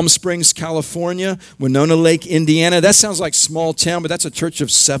 Palm Springs, California, Winona Lake, Indiana. That sounds like small town, but that's a church of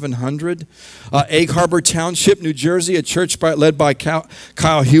 700. Egg Harbor Township, New Jersey, a church led by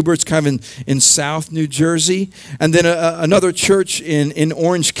Kyle Hubert's kind of in South New Jersey. And then another church in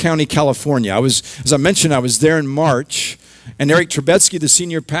Orange County, California. As I mentioned, I was there in March. And Eric Trebetsky, the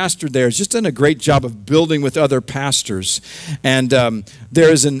senior pastor there, has just done a great job of building with other pastors. And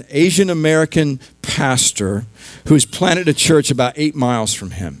there is an Asian American pastor who's planted a church about 8 miles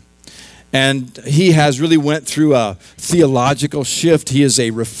from him. And he has really went through a theological shift. He is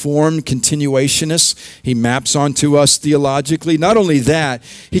a reformed continuationist. He maps onto us theologically. Not only that,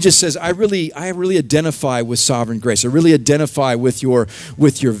 he just says, I really identify with Sovereign Grace. I really identify with your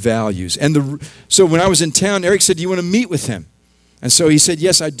values. And so when I was in town, Eric said, do you want to meet with him? And so he said,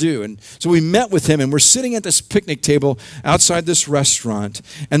 yes, I do. And so we met with him, and we're sitting at this picnic table outside this restaurant.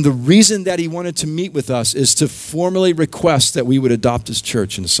 And the reason that he wanted to meet with us is to formally request that we would adopt his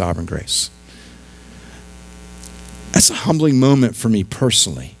church into Sovereign Grace. That's a humbling moment for me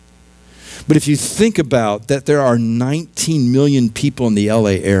personally. But if you think about that, there are 19 million people in the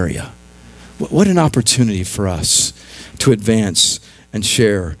LA area. What an opportunity for us to advance and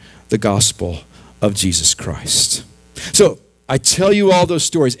share the gospel of Jesus Christ. So, I tell you all those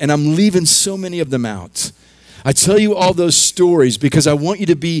stories, and I'm leaving so many of them out. I tell you all those stories because I want you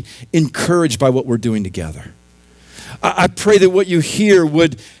to be encouraged by what we're doing together. I pray that what you hear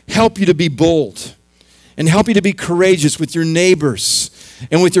would help you to be bold and help you to be courageous with your neighbors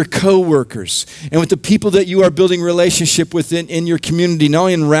and with your coworkers and with the people that you are building relationship with in your community, not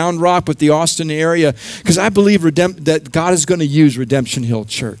only in Round Rock, but the Austin area, because I believe that God is going to use Redemption Hill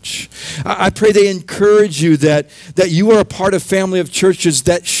Church. I pray they encourage you that you are a part of family of churches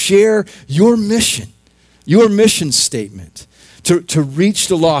that share your mission statement to reach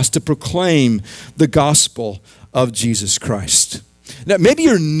the lost, to proclaim the gospel of Jesus Christ. Now, maybe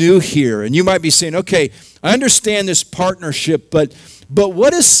you're new here and you might be saying, okay, I understand this partnership, but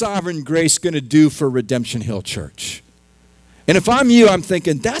what is Sovereign Grace going to do for Redemption Hill Church? And if I'm you, I'm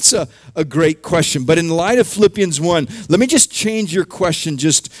thinking, that's a great question. But in light of Philippians 1, let me just change your question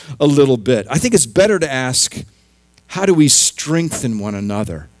just a little bit. I think it's better to ask, how do we strengthen one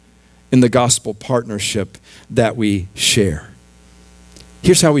another in the gospel partnership that we share?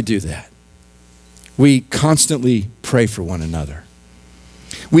 Here's how we do that. We constantly pray for one another.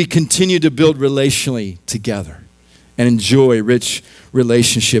 We continue to build relationally together and enjoy rich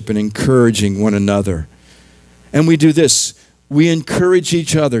relationship and encouraging one another. And we do this. We encourage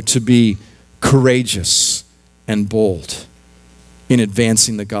each other to be courageous and bold in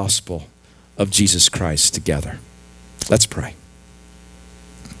advancing the gospel of Jesus Christ together. Let's pray.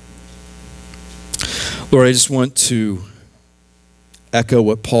 Lord, I just want to echo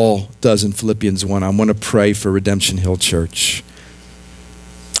what Paul does in Philippians 1. I want to pray for Redemption Hill Church.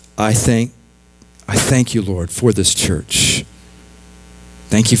 I thank you, Lord, for this church.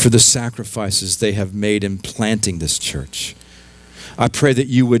 Thank you for the sacrifices they have made in planting this church. I pray that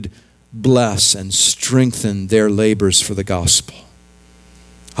you would bless and strengthen their labors for the gospel.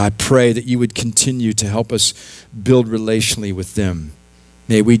 I pray that you would continue to help us build relationally with them.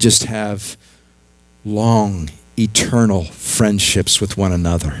 May we just have long, eternal friendships with one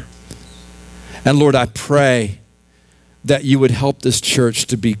another. And Lord, I pray that you would help this church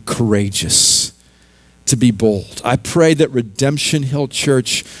to be courageous, to be bold. I pray that Redemption Hill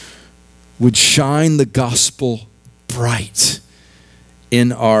Church would shine the gospel bright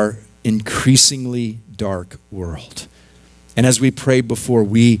in our increasingly dark world. And as we prayed before,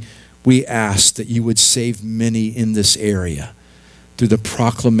 we ask that you would save many in this area through the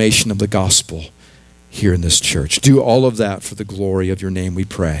proclamation of the gospel here in this church. Do all of that for the glory of your name, we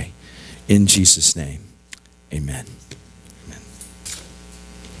pray. In Jesus' name, amen. Amen.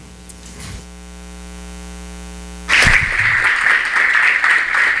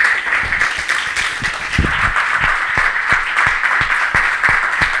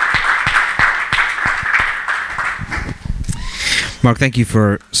 Mark, thank you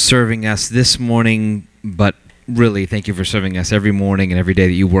for serving us this morning, but really thank you for serving us every morning and every day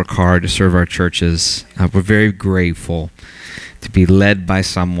that you work hard to serve our churches. We're very grateful to be led by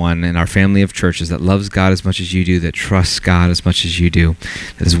someone in our family of churches that loves God as much as you do, that trusts God as much as you do,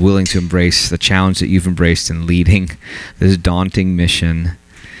 that is willing to embrace the challenge that you've embraced in leading this daunting mission.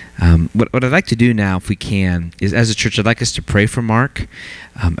 What I'd like to do now, if we can, is as a church, I'd like us to pray for Mark.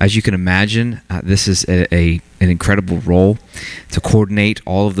 As you can imagine, this is an incredible role to coordinate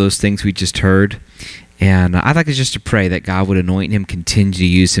all of those things we just heard. And I'd like us just to pray that God would anoint him, continue to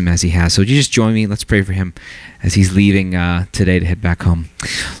use him as he has. So would you just join me? Let's pray for him as he's leaving today to head back home.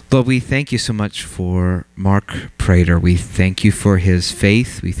 Lord, we thank you so much for Mark Prater. We thank you for his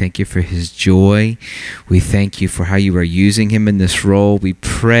faith. We thank you for his joy. We thank you for how you are using him in this role. We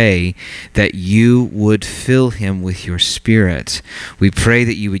pray that you would fill him with your spirit. We pray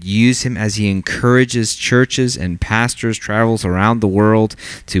that you would use him as he encourages churches and pastors, travels around the world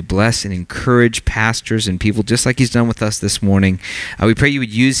to bless and encourage pastors and people just like he's done with us this morning. We pray you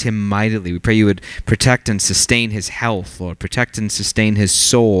would use him mightily. We pray you would protect and sustain his health, Lord. Protect and sustain his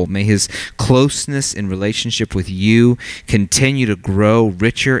soul. May his closeness in relationship with you continue to grow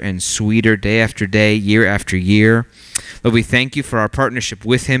richer and sweeter day after day, year after year. Lord, we thank you for our partnership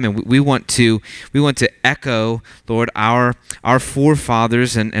with him, and we want to echo, Lord, our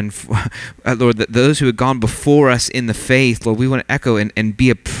forefathers and Lord, that those who had gone before us in the faith, Lord, we want to echo and be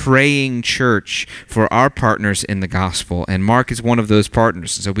a praying church for our partners in the gospel. And Mark is one of those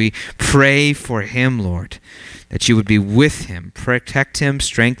partners. So we pray for him, Lord, that you would be with him, protect him,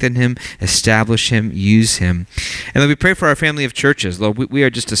 strengthen him, establish him, use him. And Lord, we pray for our family of churches. Lord, we are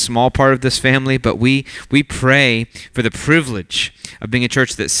just a small part of this family, but we pray for the privilege of being a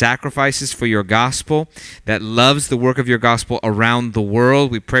church that sacrifices for your gospel, that loves the work of your gospel around the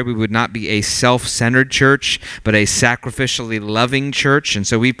world. We pray we would not be a self-centered church, but a sacrificially loving church. And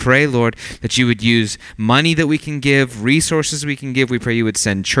so we pray, Lord, that you would use money that we can give, resources we can give. We pray you would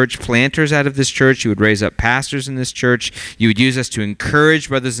send church planters out of this church. You would raise up pastors in this church. You would use us to encourage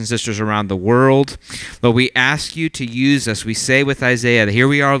brothers and sisters around the world. Lord, we ask you to use us. We say with Isaiah, here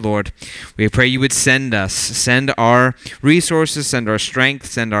we are, Lord. We pray you would send us, send our resources, send our strength,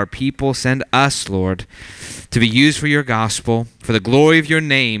 send our people, send us, Lord, to be used for your gospel, for the glory of your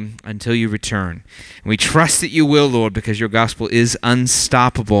name until you return. And we trust that you will, Lord, because your gospel is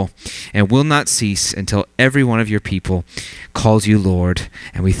unstoppable and will not cease until every one of your people calls you Lord.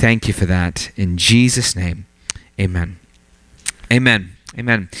 And we thank you for that. In Jesus' name, amen. Amen.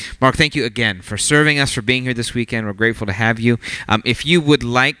 Amen. Mark, thank you again for serving us, for being here this weekend. We're grateful to have you. If you would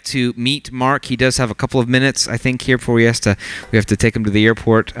like to meet Mark, he does have a couple of minutes, I think, here before we have to take him to the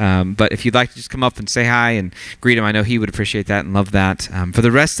airport. But if you'd like to just come up and say hi and greet him, I know he would appreciate that and love that. For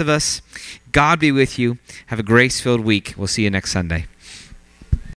the rest of us, God be with you. Have a grace-filled week. We'll see you next Sunday.